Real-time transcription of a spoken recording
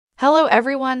Hello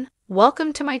everyone,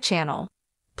 welcome to my channel.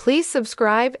 Please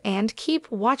subscribe and keep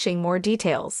watching more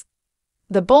details.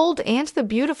 The Bold and the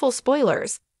Beautiful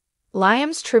spoilers.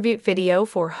 Liam's tribute video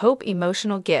for Hope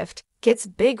emotional gift gets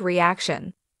big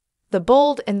reaction. The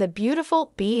Bold and the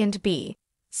Beautiful B&B.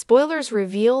 Spoilers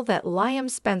reveal that Liam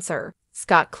Spencer,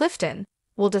 Scott Clifton,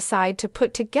 will decide to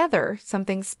put together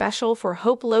something special for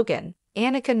Hope Logan,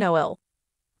 Annika Noel.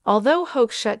 Although Hope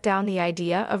shut down the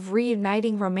idea of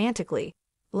reuniting romantically,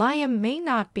 Liam may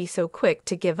not be so quick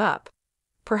to give up.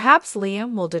 Perhaps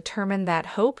Liam will determine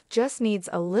that Hope just needs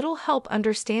a little help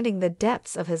understanding the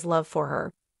depths of his love for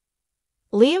her.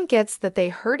 Liam gets that they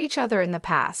hurt each other in the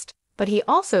past, but he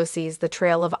also sees the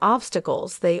trail of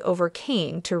obstacles they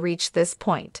overcame to reach this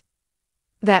point.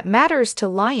 That matters to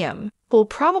Liam, who will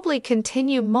probably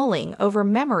continue mulling over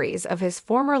memories of his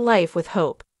former life with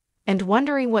Hope, and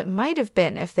wondering what might have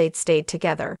been if they'd stayed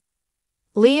together.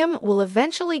 Liam will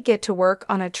eventually get to work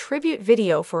on a tribute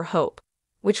video for Hope,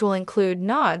 which will include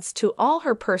nods to all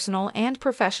her personal and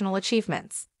professional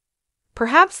achievements.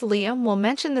 Perhaps Liam will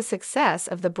mention the success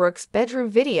of the Brooks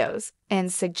bedroom videos and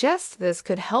suggest this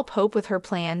could help Hope with her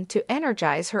plan to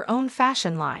energize her own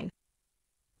fashion line.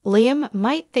 Liam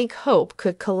might think Hope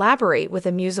could collaborate with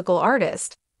a musical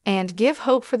artist and give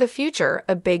Hope for the future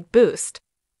a big boost.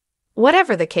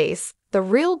 Whatever the case, the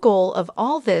real goal of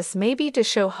all this may be to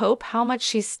show Hope how much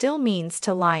she still means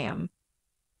to Liam.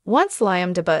 Once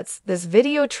Liam debuts this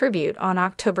video tribute on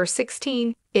October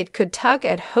 16, it could tug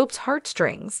at Hope's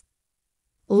heartstrings.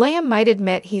 Liam might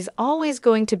admit he's always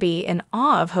going to be in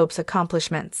awe of Hope's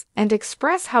accomplishments and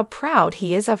express how proud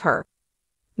he is of her.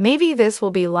 Maybe this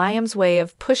will be Liam's way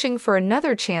of pushing for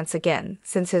another chance again,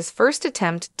 since his first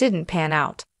attempt didn't pan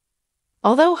out.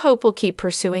 Although Hope will keep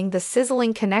pursuing the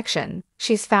sizzling connection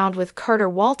she's found with Carter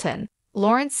Walton,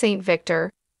 Lawrence St.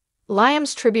 Victor,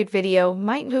 Liam's tribute video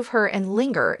might move her and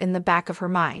linger in the back of her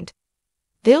mind.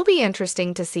 It'll be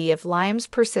interesting to see if Liam's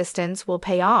persistence will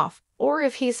pay off, or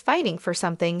if he's fighting for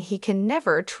something he can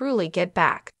never truly get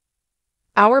back.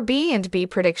 Our B&B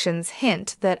predictions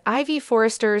hint that Ivy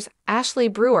Forrester's Ashley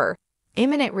Brewer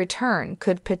imminent return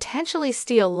could potentially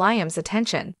steal Liam's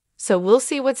attention, so we'll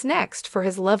see what's next for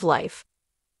his love life.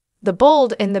 The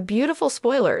Bold and the Beautiful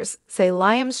spoilers say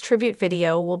Liam's tribute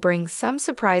video will bring some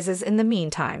surprises in the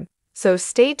meantime, so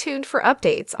stay tuned for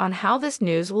updates on how this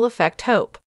news will affect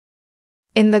Hope.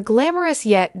 In the glamorous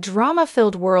yet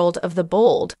drama-filled world of The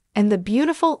Bold and the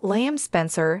Beautiful, Liam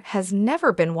Spencer has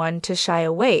never been one to shy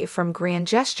away from grand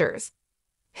gestures.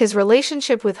 His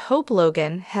relationship with Hope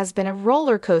Logan has been a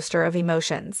roller coaster of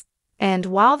emotions, and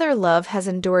while their love has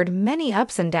endured many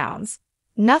ups and downs,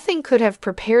 nothing could have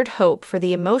prepared Hope for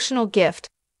the emotional gift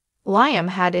Liam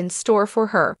had in store for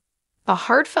her, a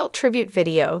heartfelt tribute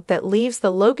video that leaves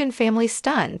the Logan family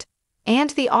stunned and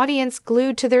the audience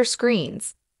glued to their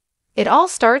screens. It all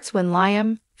starts when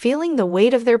Liam, feeling the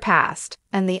weight of their past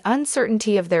and the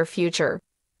uncertainty of their future,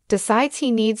 decides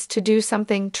he needs to do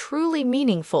something truly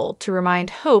meaningful to remind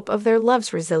Hope of their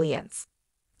love's resilience.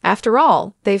 After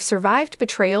all, they've survived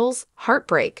betrayals,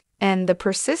 heartbreak, and the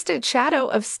persistent shadow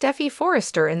of Steffy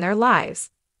Forrester in their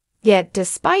lives. Yet,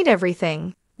 despite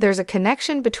everything, there's a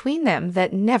connection between them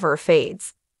that never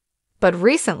fades. But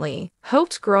recently,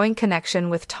 Hope's growing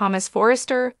connection with Thomas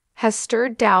Forrester has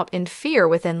stirred doubt and fear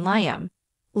within Liam,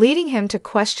 leading him to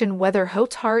question whether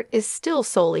Hope's heart is still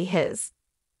solely his.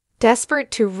 Desperate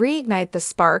to reignite the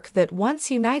spark that once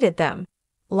united them,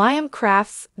 Liam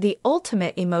crafts the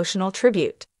ultimate emotional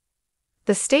tribute.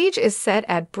 The stage is set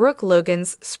at Brooke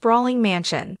Logan's sprawling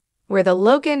mansion, where the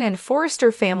Logan and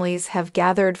Forrester families have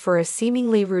gathered for a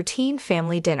seemingly routine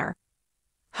family dinner.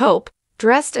 Hope,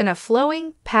 dressed in a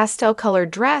flowing, pastel-colored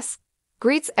dress,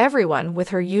 greets everyone with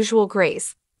her usual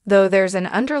grace, though there's an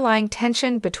underlying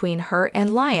tension between her and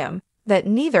Liam that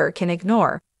neither can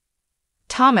ignore.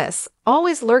 Thomas,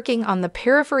 always lurking on the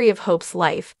periphery of Hope's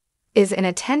life, is in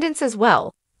attendance as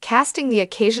well, casting the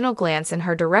occasional glance in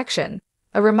her direction,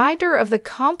 a reminder of the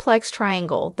complex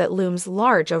triangle that looms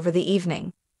large over the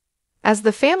evening. As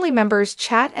the family members'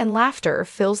 chat and laughter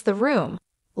fills the room,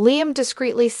 Liam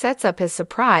discreetly sets up his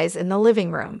surprise in the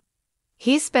living room.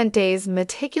 He's spent days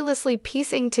meticulously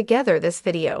piecing together this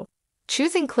video,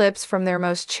 choosing clips from their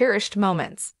most cherished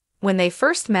moments, when they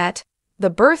first met, the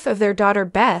birth of their daughter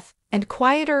Beth, and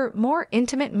quieter, more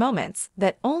intimate moments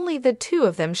that only the two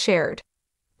of them shared.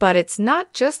 But it's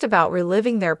not just about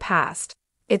reliving their past.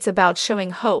 It's about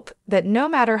showing Hope that no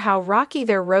matter how rocky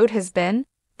their road has been,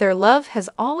 their love has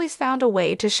always found a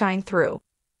way to shine through.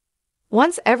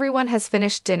 Once everyone has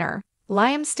finished dinner,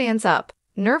 Liam stands up,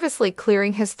 nervously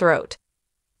clearing his throat.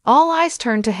 All eyes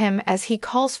turn to him as he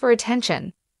calls for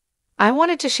attention. I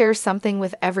wanted to share something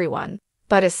with everyone,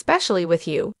 but especially with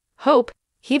you, Hope,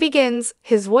 he begins,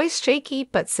 his voice shaky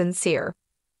but sincere.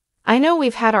 I know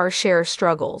we've had our share of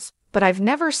struggles, but I've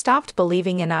never stopped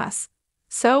believing in us.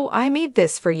 So I made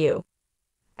this for you.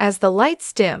 As the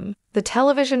lights dim, the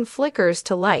television flickers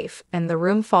to life and the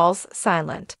room falls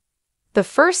silent. The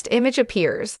first image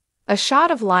appears, a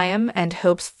shot of Liam and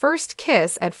Hope's first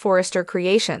kiss at Forrester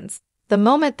Creations, the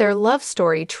moment their love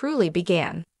story truly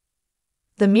began.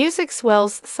 The music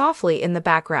swells softly in the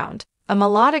background, a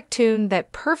melodic tune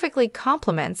that perfectly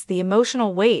complements the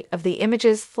emotional weight of the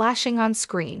images flashing on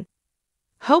screen.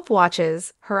 Hope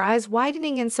watches, her eyes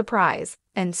widening in surprise,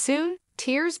 and soon,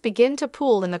 tears begin to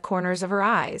pool in the corners of her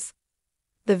eyes.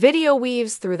 The video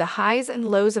weaves through the highs and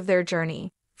lows of their journey,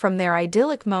 from their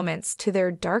idyllic moments to their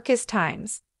darkest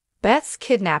times. Beth's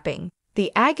kidnapping,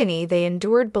 the agony they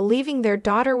endured believing their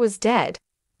daughter was dead,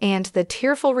 and the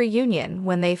tearful reunion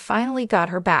when they finally got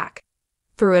her back.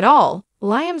 Through it all,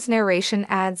 Liam's narration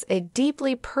adds a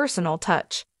deeply personal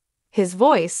touch. His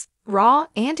voice, raw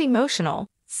and emotional,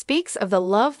 speaks of the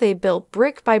love they built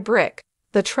brick by brick,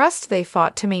 the trust they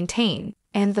fought to maintain,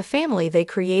 and the family they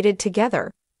created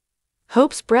together.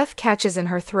 Hope's breath catches in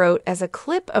her throat as a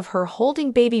clip of her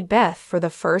holding baby Beth for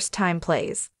the first time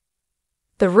plays.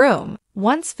 The room,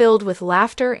 once filled with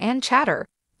laughter and chatter,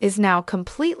 is now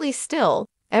completely still,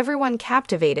 everyone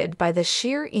captivated by the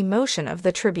sheer emotion of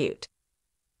the tribute.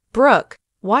 Brooke,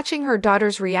 watching her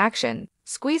daughter's reaction,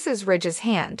 squeezes Ridge's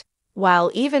hand,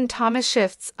 while even Thomas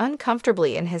shifts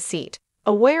uncomfortably in his seat,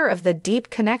 aware of the deep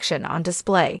connection on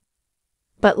display.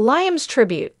 But Liam's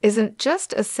tribute isn't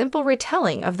just a simple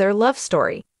retelling of their love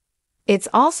story. It's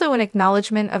also an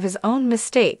acknowledgement of his own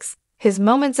mistakes, his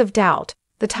moments of doubt,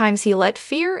 the times he let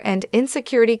fear and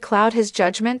insecurity cloud his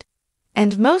judgment,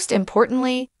 and most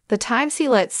importantly, the times he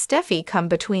let Steffi come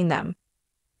between them.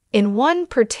 In one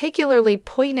particularly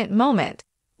poignant moment,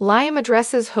 Liam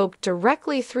addresses Hope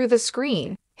directly through the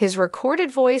screen, his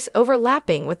recorded voice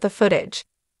overlapping with the footage.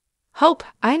 "Hope,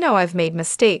 I know I've made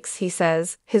mistakes," he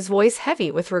says, his voice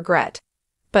heavy with regret.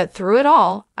 "But through it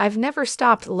all, I've never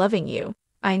stopped loving you.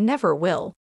 I never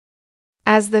will."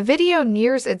 As the video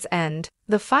nears its end,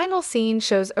 the final scene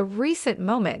shows a recent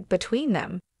moment between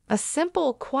them, a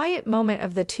simple, quiet moment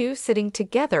of the two sitting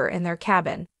together in their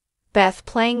cabin, Beth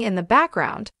playing in the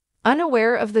background,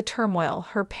 unaware of the turmoil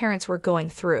her parents were going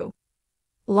through.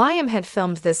 Liam had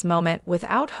filmed this moment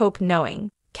without Hope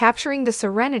knowing, capturing the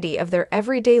serenity of their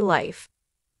everyday life.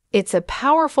 It's a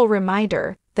powerful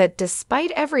reminder that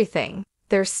despite everything,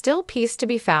 there's still peace to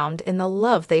be found in the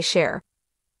love they share.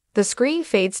 The screen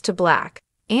fades to black,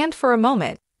 and for a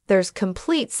moment, there's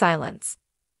complete silence.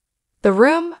 The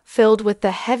room, filled with the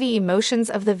heavy emotions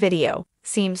of the video,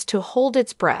 seems to hold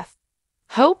its breath.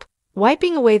 Hope,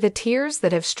 wiping away the tears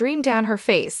that have streamed down her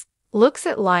face, looks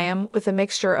at Liam with a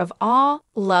mixture of awe,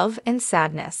 love, and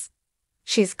sadness.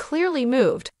 She's clearly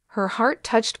moved, her heart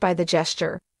touched by the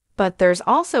gesture, but there's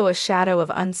also a shadow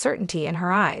of uncertainty in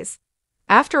her eyes.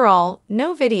 After all,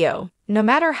 no video, no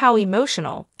matter how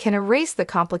emotional, can erase the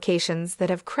complications that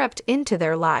have crept into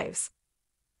their lives.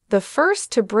 The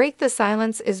first to break the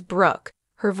silence is Brooke,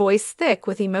 her voice thick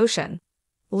with emotion.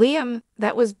 "Liam,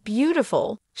 that was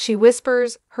beautiful," she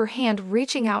whispers, her hand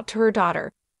reaching out to her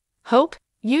daughter. "Hope,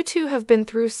 you two have been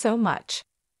through so much.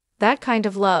 That kind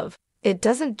of love, it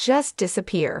doesn't just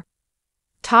disappear."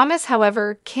 Thomas,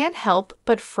 however, can't help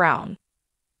but frown.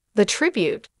 The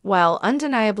tribute, while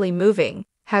undeniably moving,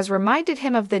 has reminded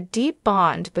him of the deep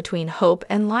bond between Hope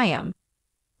and Liam,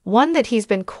 one that he's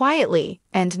been quietly,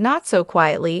 and not so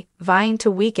quietly, vying to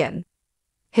weaken.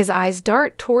 His eyes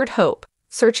dart toward Hope,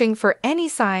 searching for any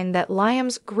sign that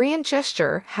Liam's grand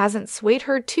gesture hasn't swayed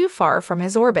her too far from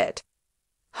his orbit.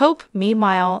 Hope,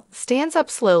 meanwhile, stands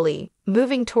up slowly,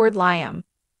 moving toward Liam.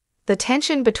 The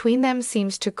tension between them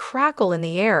seems to crackle in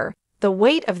the air, the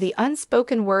weight of the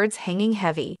unspoken words hanging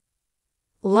heavy.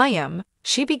 "Liam,"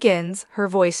 she begins, her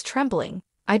voice trembling,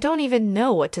 "I don't even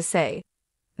know what to say.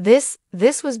 This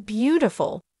was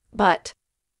beautiful, but..."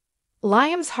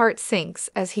 Liam's heart sinks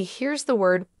as he hears the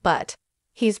word "but."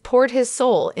 He's poured his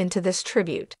soul into this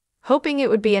tribute, hoping it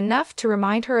would be enough to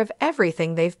remind her of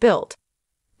everything they've built.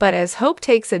 But as Hope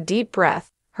takes a deep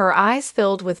breath, her eyes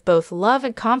filled with both love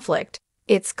and conflict,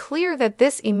 it's clear that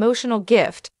this emotional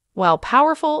gift, while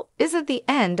powerful, isn't the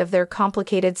end of their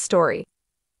complicated story.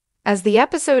 As the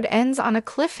episode ends on a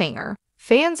cliffhanger,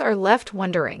 fans are left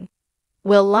wondering,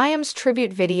 will Liam's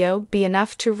tribute video be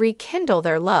enough to rekindle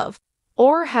their love,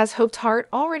 or has Hope's heart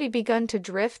already begun to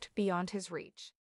drift beyond his reach?